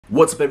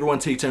What's up everyone,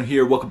 Takedown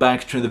here, welcome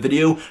back to another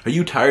video. Are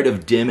you tired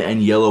of dim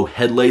and yellow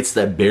headlights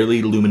that barely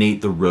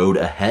illuminate the road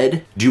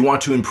ahead? Do you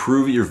want to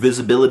improve your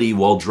visibility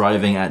while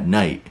driving at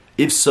night?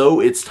 If so,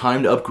 it's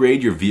time to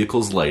upgrade your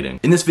vehicle's lighting.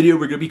 In this video,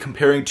 we're going to be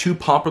comparing two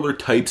popular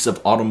types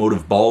of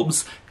automotive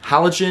bulbs,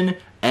 halogen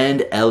and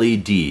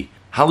LED.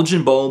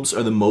 Halogen bulbs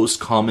are the most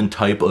common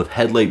type of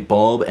headlight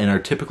bulb and are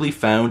typically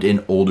found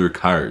in older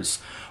cars.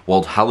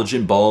 While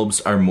halogen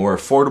bulbs are more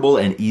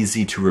affordable and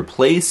easy to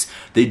replace,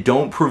 they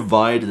don't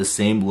provide the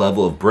same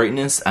level of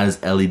brightness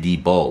as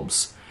LED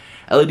bulbs.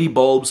 LED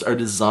bulbs are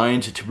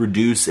designed to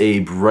produce a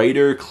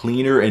brighter,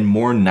 cleaner, and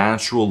more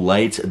natural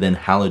light than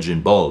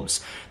halogen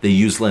bulbs. They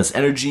use less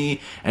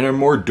energy and are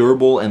more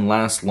durable and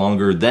last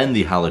longer than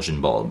the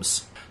halogen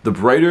bulbs. The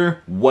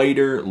brighter,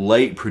 whiter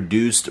light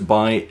produced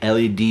by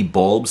LED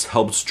bulbs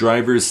helps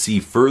drivers see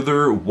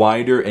further,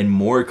 wider, and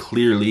more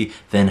clearly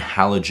than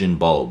halogen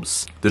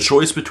bulbs. The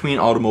choice between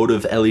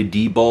automotive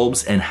LED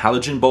bulbs and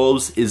halogen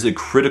bulbs is a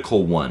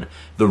critical one.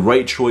 The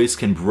right choice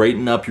can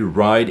brighten up your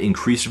ride,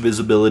 increase your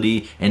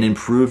visibility, and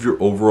improve your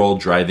overall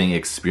driving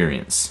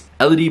experience.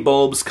 LED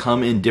bulbs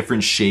come in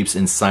different shapes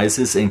and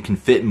sizes and can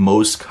fit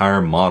most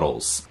car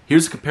models.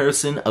 Here's a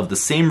comparison of the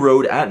same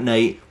road at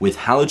night with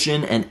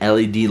halogen and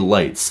LED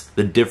lights.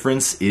 The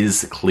difference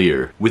is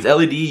clear. With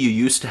LED, you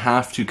used to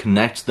have to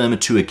connect them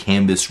to a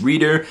canvas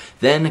reader,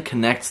 then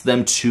connect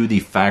them to the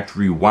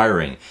factory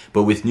wiring.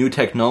 But with new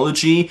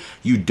technology,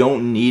 you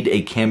don't need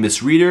a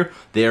canvas reader.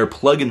 They are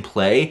plug and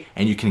play,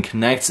 and you can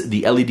connect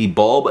the LED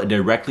bulb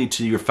directly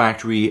to your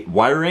factory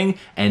wiring,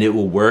 and it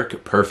will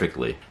work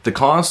perfectly. The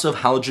cost of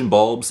halogen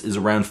bulbs is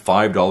around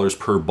 $5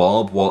 per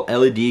bulb, while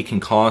LED can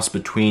cost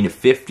between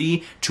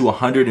 $50 to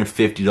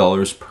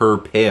 $150 per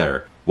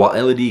pair.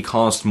 While LED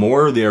costs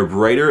more, they are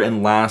brighter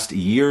and last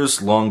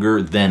years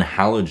longer than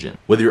halogen.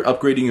 Whether you're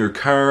upgrading your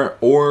car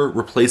or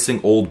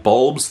replacing old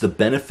bulbs, the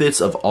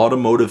benefits of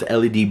automotive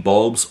LED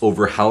bulbs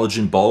over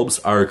halogen bulbs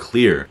are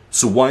clear.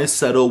 So why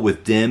settle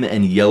with dim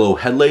and yellow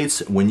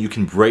headlights when you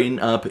can brighten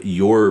up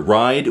your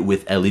ride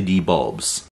with LED bulbs?